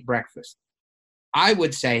says eat breakfast. I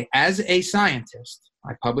would say, as a scientist,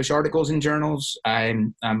 I publish articles in journals.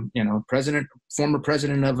 I'm former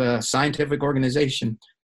president of a scientific organization.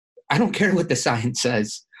 I don't care what the science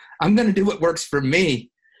says. I'm going to do what works for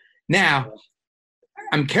me. Now,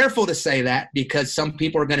 I'm careful to say that because some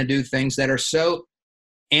people are going to do things that are so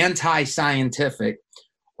anti-scientific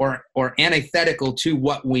or antithetical to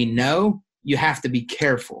what we know. You have to be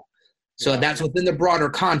careful. So that's within the broader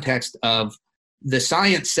context of the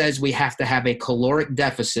science says we have to have a caloric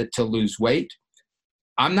deficit to lose weight.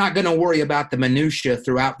 I'm not going to worry about the minutia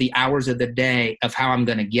throughout the hours of the day of how I'm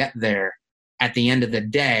going to get there. At the end of the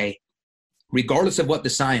day, regardless of what the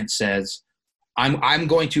science says, I'm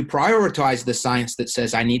going to prioritize the science that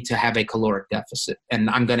says I need to have a caloric deficit, and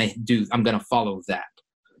I'm going to follow that.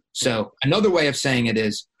 So another way of saying it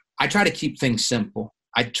is I try to keep things simple.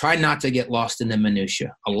 I try not to get lost in the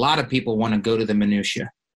minutia. A lot of people want to go to the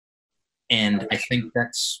minutia. And I think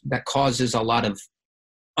that causes a lot of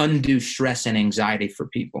undue stress and anxiety for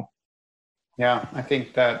people. Yeah, I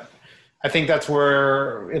think that's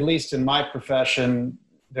where, at least in my profession,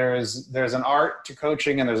 there's an art to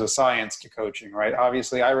coaching and there's a science to coaching, right?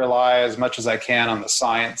 Obviously, I rely as much as I can on the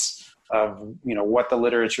science of, what the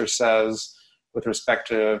literature says with respect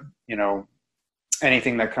to,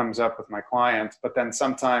 anything that comes up with my clients. But then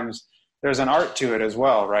sometimes there's an art to it as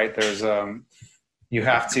well, right? There's you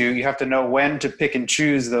have to know when to pick and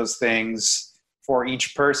choose those things for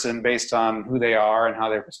each person based on who they are and how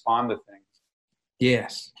they respond to things.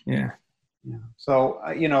 Yes. Yeah. So,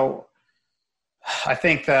 I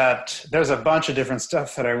think that there's a bunch of different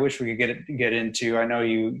stuff that I wish we could get into. I know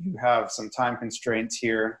you have some time constraints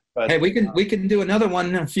here, but hey, we can do another one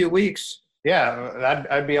in a few weeks. Yeah,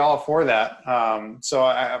 I'd be all for that. So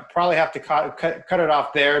I probably have to cut it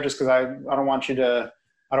off there, just because I don't want to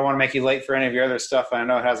make you late for any of your other stuff. I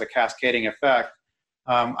know it has a cascading effect.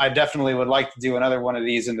 I definitely would like to do another one of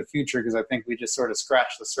these in the future, because I think we just sort of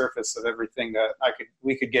scratched the surface of everything that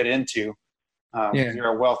we could get into. You're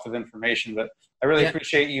a wealth of information, but I really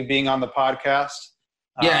appreciate you being on the podcast.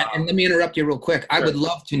 And let me interrupt you real quick. Sure. I would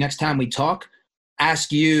love to, next time we talk,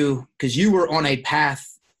 ask you, because you were on a path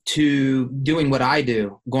to doing what I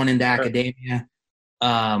do, going into academia.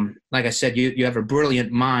 Like I said, you have a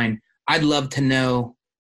brilliant mind. I'd love to know,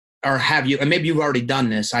 or have you, and maybe you've already done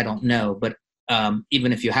this, I don't know, but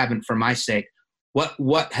even if you haven't, for my sake, what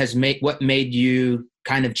made you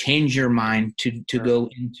kind of change your mind to go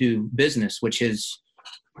into business, which is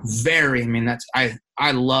very,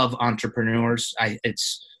 I love entrepreneurs. I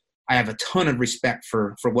have a ton of respect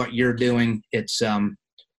for what you're doing. It's,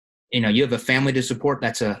 you have a family to support.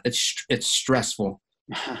 It's stressful.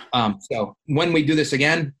 So when we do this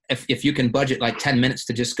again, if you can budget like 10 minutes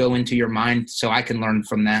to just go into your mind so I can learn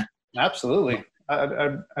from that. Absolutely.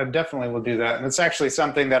 I definitely will do that. And it's actually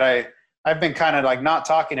something that I've been kind of like not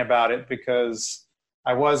talking about it, because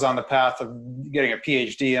I was on the path of getting a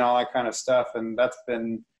PhD and all that kind of stuff. And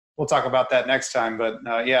we'll talk about that next time. But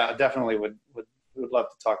I definitely would love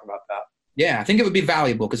to talk about that. Yeah, I think it would be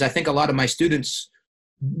valuable, because I think a lot of my students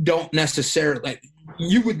don't necessarily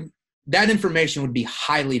that information would be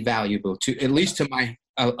highly valuable to, at least to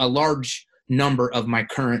a large number of my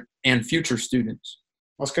current and future students.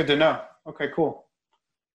 That's good to know. Okay, cool.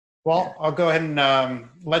 Well, I'll go ahead and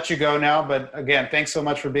let you go now. But again, thanks so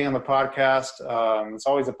much for being on the podcast. It's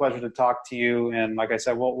always a pleasure to talk to you. And like I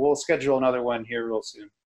said, we'll schedule another one here real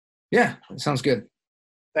soon. Yeah, it sounds good.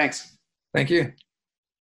 Thanks. Thank you.